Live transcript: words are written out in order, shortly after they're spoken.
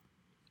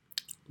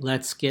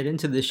Let's get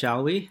into this,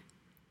 shall we?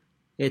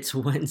 It's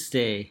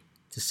Wednesday,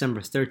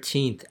 December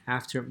 13th,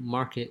 after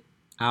market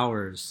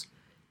hours,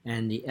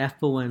 and the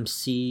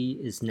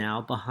FOMC is now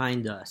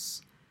behind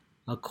us.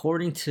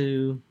 According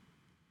to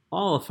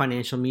all of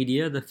financial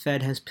media, the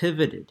Fed has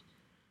pivoted.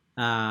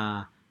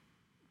 Uh,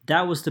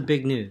 that was the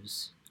big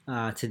news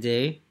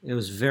today. It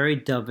was very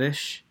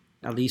dovish,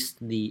 at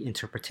least the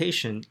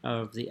interpretation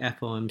of the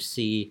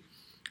FOMC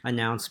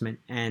announcement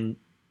and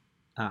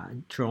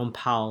Jerome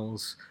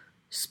Powell's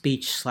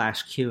speech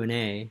slash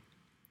Q&A.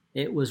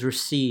 It was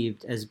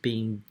received as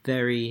being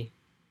very,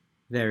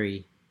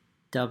 very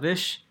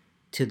dovish,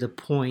 to the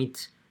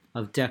point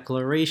of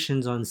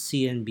declarations on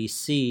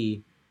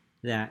CNBC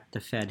that the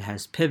Fed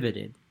has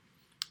pivoted.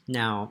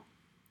 Now,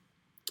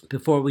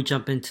 before we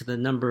jump into the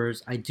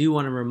numbers, I do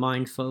want to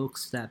remind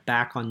folks that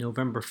back on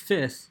November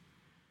 5th,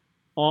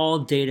 all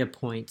data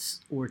points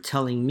were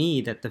telling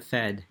me that the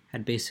Fed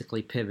had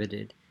basically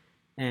pivoted.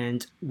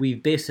 And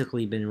we've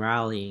basically been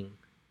rallying,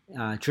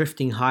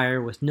 drifting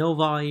higher with no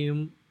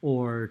volume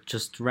or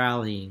just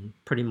rallying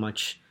pretty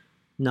much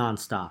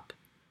nonstop.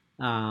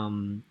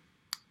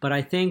 But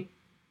I think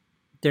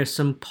there's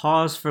some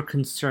pause for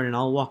concern, and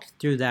I'll walk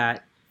through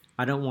that.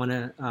 I don't want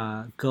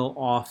to go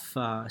off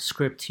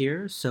script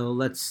here, so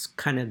let's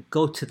kind of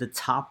go to the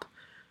top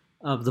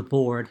of the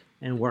board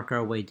and work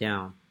our way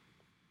down.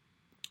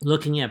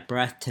 Looking at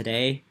breadth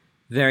today,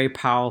 very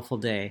powerful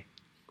day.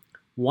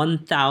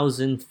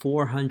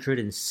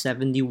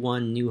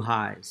 1,471 new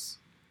highs,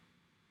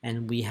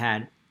 and we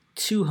had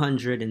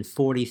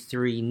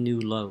 243 new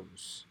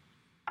lows.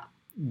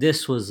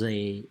 This was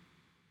a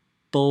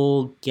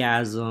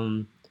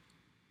bullgasm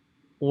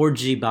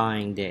orgy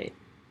buying day.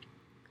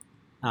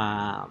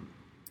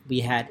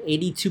 We had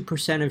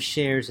 82% of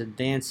shares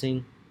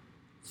advancing,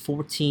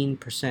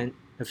 14%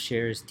 of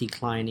shares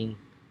declining,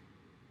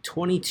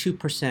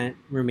 22%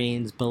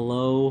 remains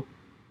below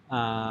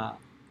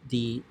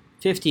the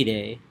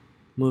 50-day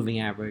moving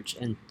average,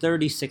 and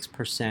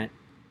 36%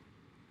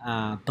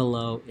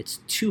 below its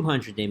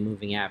 200-day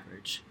moving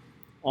average.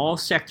 All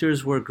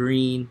sectors were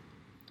green.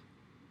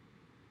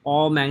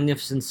 All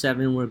Magnificent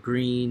Seven were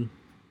green.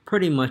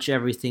 Pretty much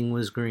everything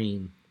was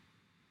green.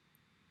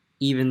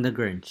 Even the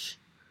Grinch.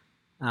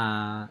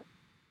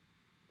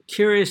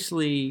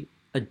 Curiously,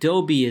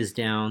 Adobe is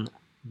down.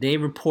 They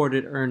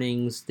reported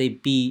earnings. They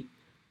beat,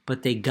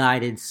 but they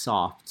guided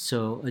soft.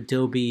 So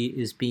Adobe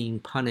is being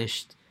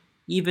punished,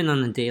 even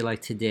on a day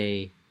like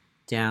today,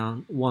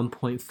 down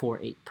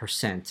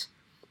 1.48%.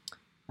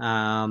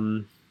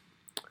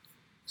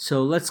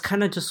 So let's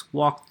kind of just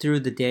walk through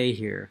the day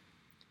here.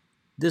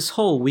 This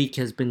whole week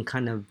has been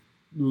kind of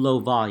low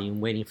volume,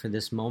 waiting for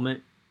this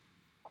moment.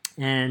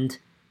 And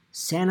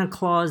Santa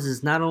Claus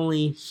is not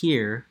only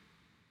here,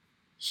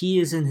 he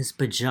is in his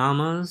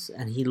pajamas,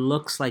 and he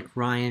looks like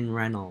Ryan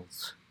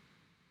Reynolds.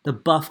 The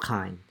buff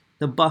kind.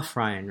 The buff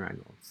Ryan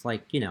Reynolds.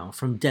 Like,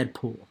 from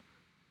Deadpool.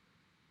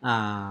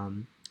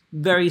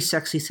 Very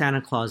sexy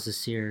Santa Claus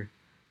this year.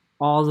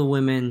 All the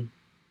women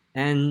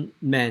and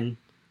men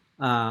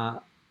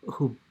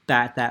who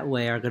bat that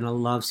way are going to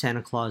love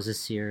Santa Claus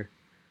this year.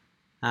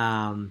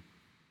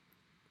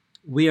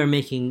 We are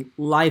making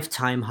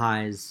lifetime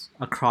highs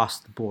across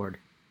the board.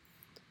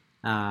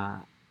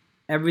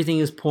 Everything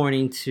is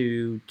pointing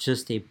to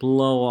just a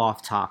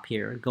blow-off top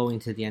here going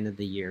to the end of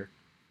the year.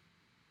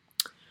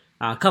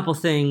 A couple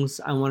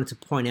things I wanted to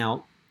point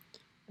out.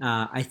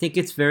 I think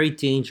it's very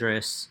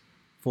dangerous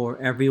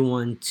for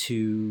everyone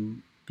to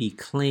be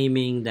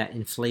claiming that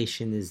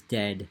inflation is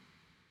dead.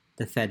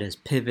 The Fed has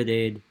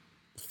pivoted.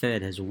 The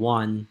Fed has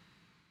won.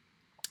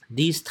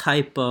 These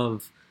type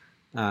of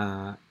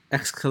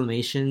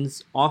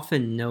exclamations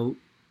often note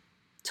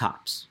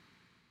tops.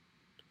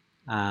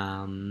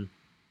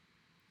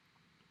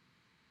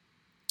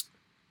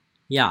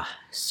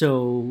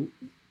 So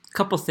a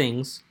couple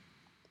things.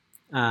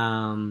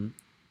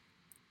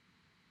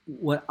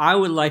 What I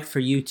would like for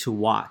you to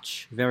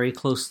watch very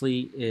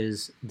closely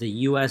is the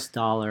US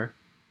dollar.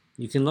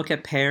 You can look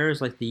at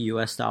pairs like the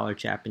US dollar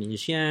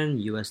Japanese yen,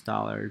 US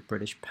dollar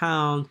British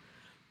pound,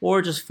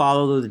 or just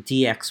follow the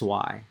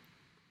DXY.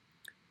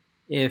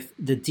 If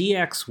the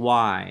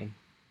DXY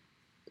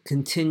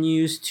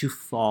continues to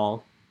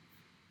fall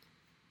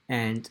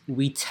and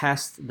we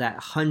test that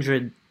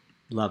 100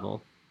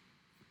 level,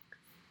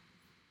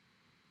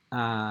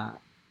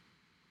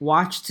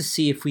 watch to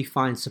see if we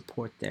find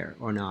support there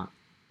or not.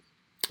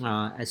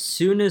 As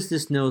soon as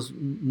this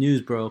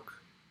news broke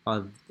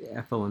of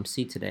the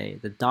FOMC today,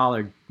 the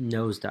dollar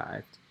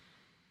nosedived.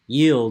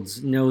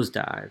 Yields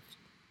nosedived.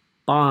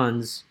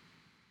 Bonds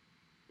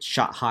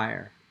shot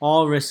higher.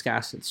 All risk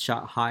assets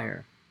shot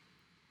higher.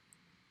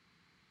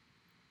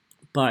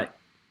 But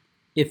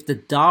if the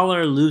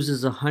dollar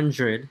loses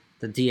 100,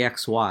 the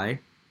DXY,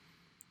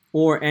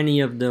 or any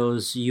of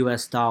those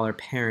US dollar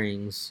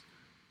pairings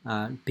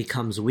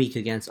becomes weak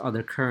against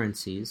other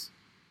currencies,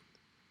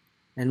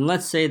 and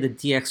let's say the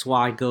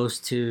DXY goes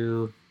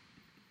to,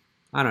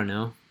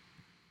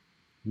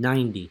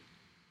 90.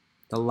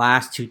 The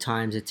last two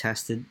times it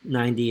tested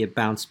 90, it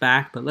bounced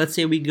back. But let's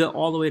say we go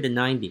all the way to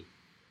 90.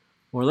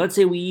 Or let's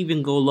say we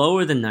even go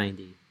lower than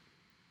 90.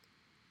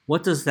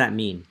 What does that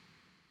mean?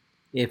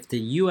 If the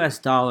US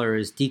dollar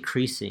is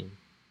decreasing,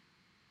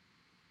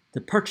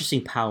 the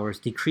purchasing power is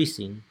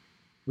decreasing,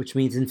 which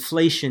means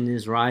inflation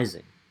is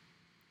rising.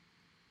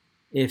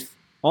 If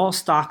all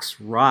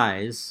stocks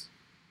rise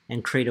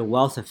and create a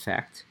wealth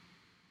effect,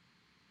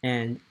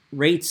 and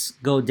rates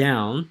go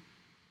down,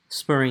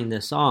 spurring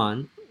this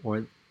on,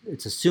 or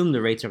it's assumed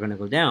the rates are going to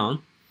go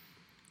down,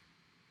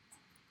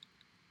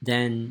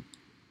 then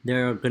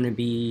there are going to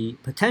be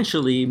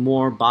potentially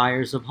more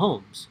buyers of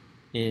homes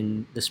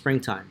in the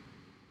springtime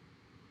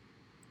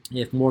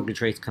if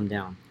mortgage rates come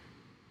down.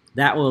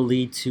 That will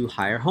lead to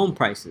higher home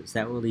prices.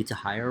 That will lead to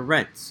higher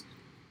rents.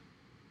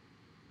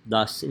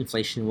 Thus,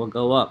 inflation will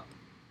go up.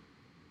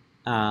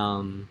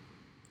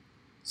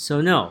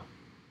 So no,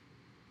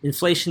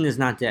 inflation is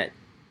not dead.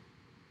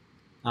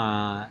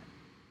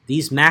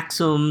 These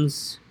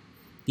maxims,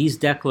 these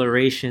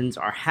declarations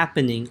are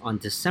happening on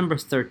December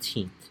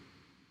 13th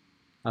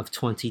of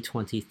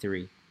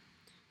 2023,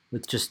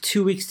 with just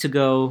 2 weeks to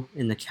go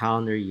in the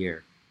calendar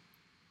year.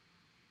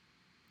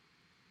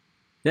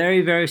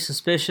 Very, very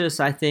suspicious,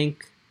 I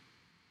think.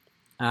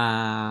 If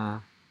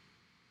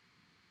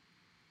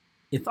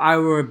I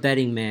were a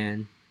betting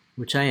man,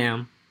 which I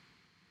am,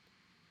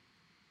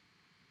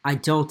 I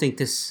don't think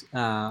this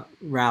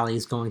rally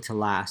is going to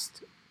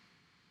last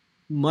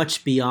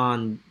much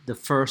beyond the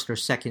first or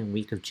second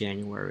week of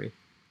January.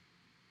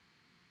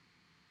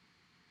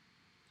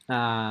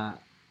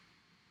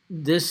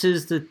 This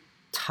is the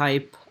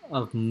type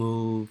of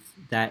move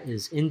that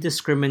is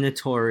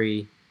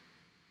indiscriminatory,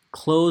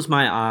 close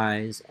my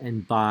eyes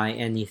and buy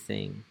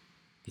anything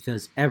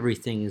because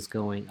everything is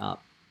going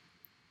up.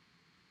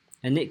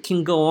 And it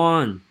can go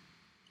on.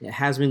 It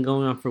has been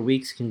going on for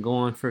weeks. It can go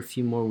on for a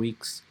few more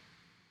weeks.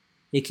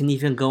 It can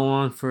even go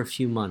on for a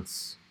few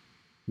months.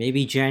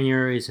 Maybe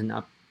January is an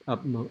up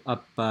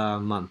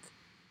month.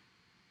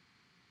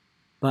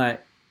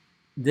 But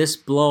this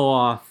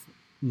blow-off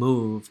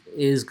move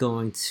is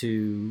going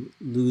to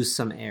lose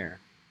some air.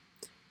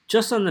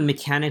 Just on the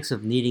mechanics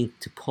of needing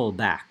to pull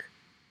back.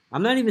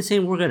 I'm not even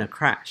saying we're going to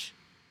crash.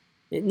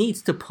 It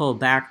needs to pull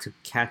back to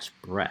catch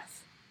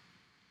breath.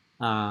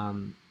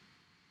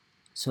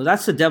 So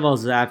that's the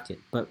devil's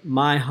advocate. But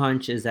my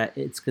hunch is that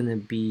it's going to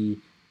be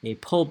a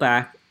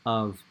pullback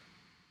of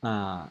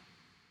the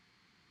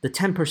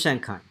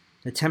 10% kind,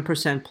 the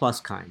 10%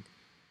 plus kind.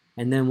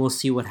 And then we'll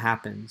see what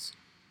happens.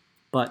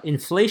 But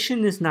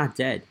inflation is not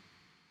dead.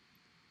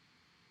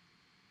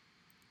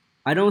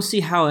 I don't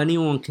see how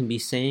anyone can be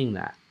saying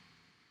that.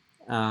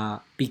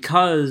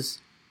 Because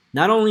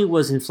not only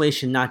was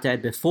inflation not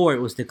dead before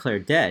it was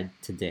declared dead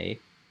today,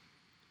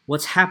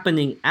 what's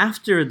happening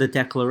after the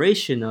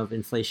declaration of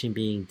inflation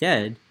being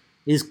dead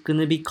is going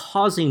to be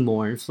causing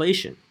more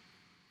inflation.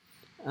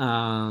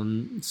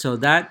 So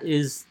that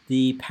is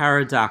the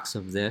paradox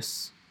of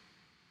this.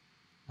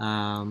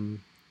 To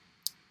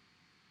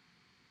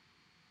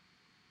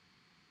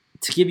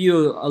give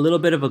you a little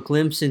bit of a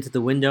glimpse into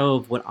the window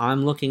of what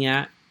I'm looking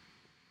at,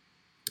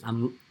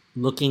 I'm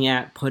looking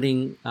at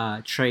putting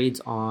trades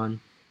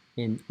on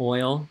in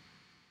oil,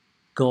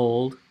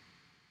 gold,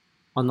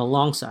 on the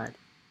long side.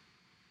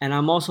 And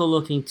I'm also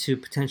looking to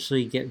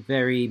potentially get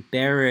very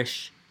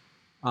bearish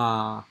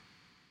on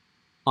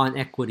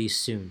equities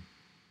soon.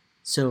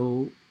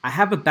 So I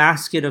have a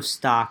basket of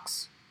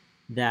stocks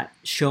that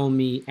show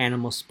me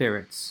animal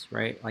spirits,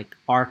 right? Like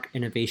ARK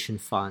Innovation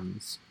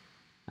Funds.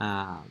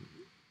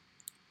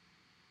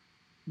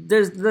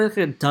 There's like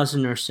a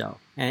dozen or so.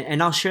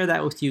 And I'll share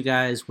that with you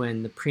guys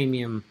when the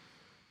premium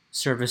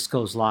service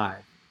goes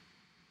live.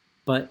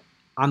 But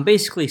I'm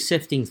basically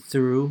sifting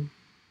through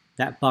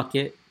that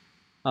bucket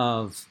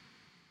of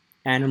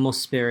animal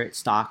spirit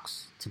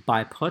stocks to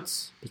buy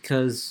puts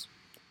because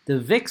the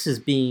VIX is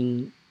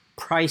being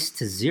priced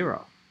to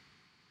zero.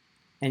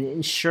 And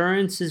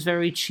insurance is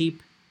very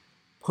cheap.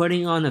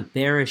 Putting on a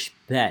bearish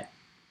bet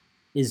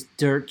is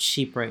dirt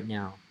cheap right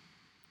now.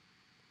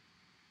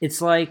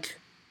 It's like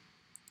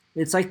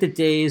the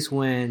days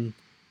when,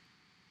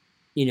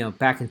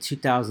 back in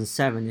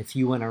 2007, if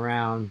you went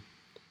around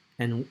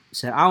and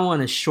said, I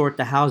want to short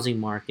the housing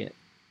market.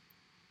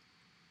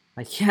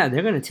 Like, yeah,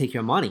 they're going to take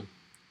your money.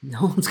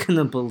 No one's going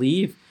to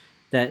believe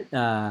that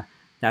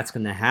that's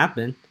going to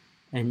happen.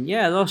 And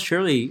yeah, they'll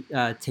surely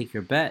take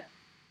your bet.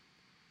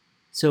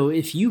 So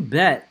if you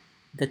bet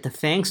that the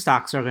FANG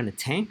stocks are going to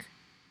tank,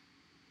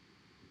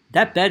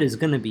 that bet is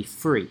going to be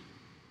free.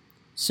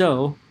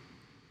 So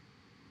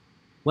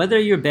whether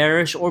you're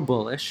bearish or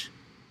bullish,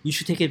 you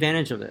should take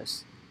advantage of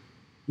this.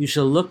 You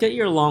should look at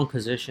your long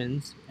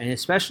positions, and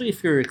especially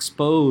if you're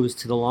exposed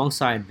to the long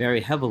side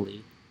very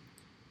heavily.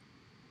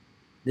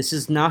 This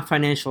is not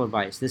financial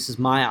advice. This is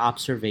my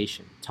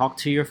observation. Talk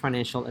to your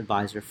financial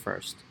advisor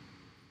first.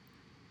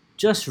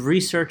 Just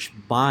research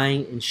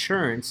buying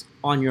insurance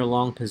on your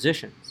long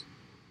positions,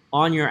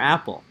 on your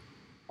Apple,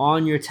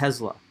 on your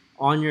Tesla,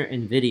 on your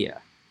Nvidia.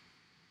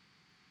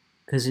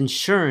 Because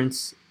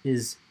insurance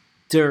is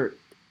dirt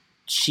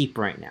cheap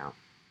right now.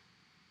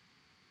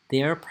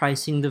 They are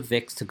pricing the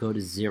VIX to go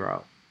to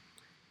zero.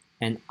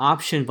 And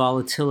option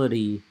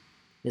volatility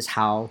is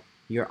how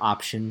your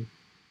options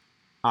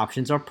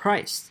are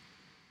priced.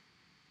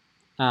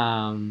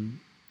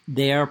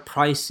 They are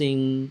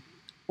pricing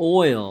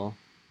oil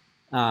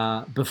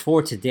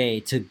before today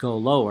to go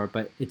lower,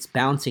 but it's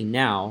bouncing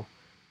now.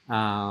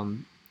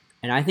 And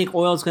I think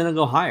oil is going to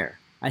go higher.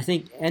 I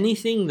think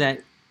anything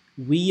that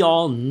we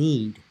all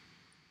need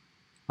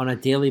on a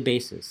daily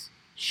basis,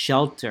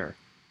 shelter,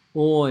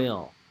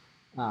 oil,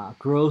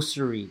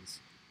 groceries,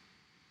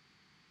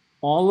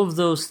 all of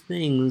those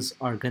things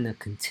are going to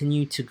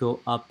continue to go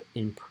up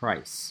in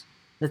price.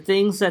 The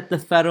things that the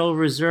Federal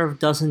Reserve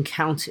doesn't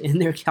count in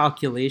their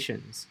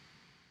calculations.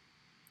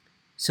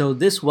 So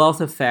this wealth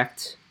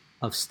effect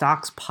of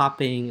stocks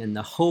popping and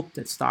the hope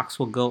that stocks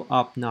will go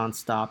up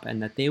nonstop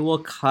and that they will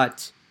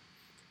cut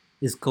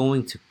is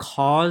going to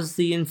cause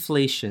the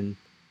inflation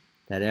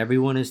that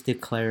everyone is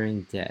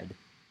declaring dead.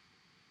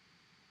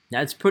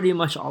 That's pretty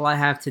much all I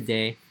have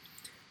today.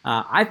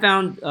 I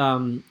found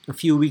a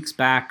few weeks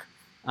back,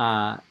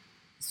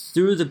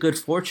 through the good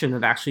fortune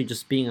of actually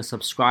just being a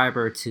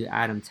subscriber to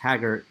Adam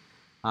Taggart,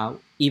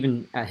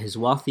 even at his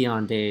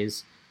Wealthion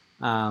days,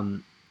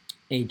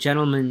 a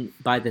gentleman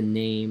by the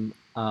name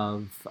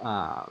of,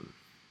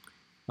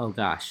 oh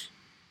gosh,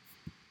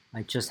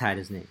 I just had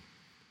his name.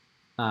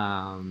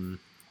 Hold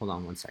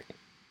on one second.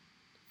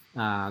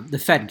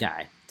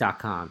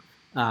 TheFedGuy.com.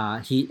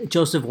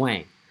 Joseph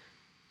Wang.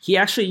 He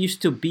actually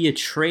used to be a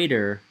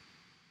trader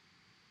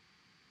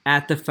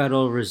at the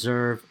Federal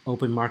Reserve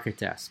open market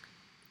desk.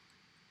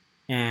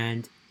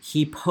 And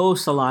he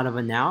posts a lot of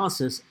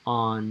analysis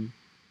on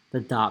the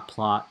dot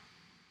plot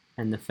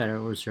and the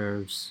Federal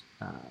Reserve's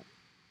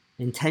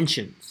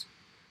intentions.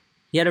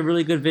 He had a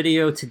really good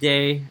video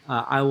today.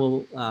 I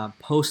will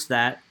post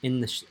that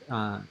in the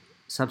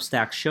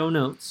Substack show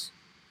notes.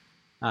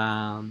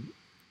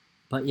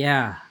 But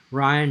yeah,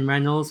 Ryan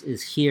Reynolds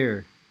is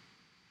here.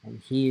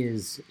 And he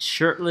is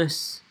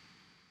shirtless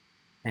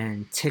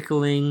and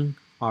tickling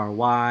our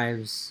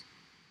wives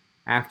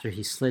after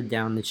he slid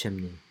down the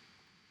chimney.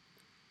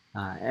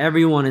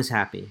 Everyone is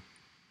happy.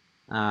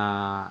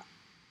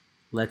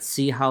 Let's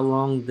see how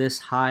long this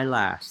high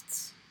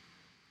lasts.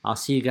 I'll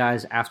see you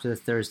guys after the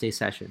Thursday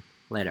session.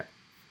 Later.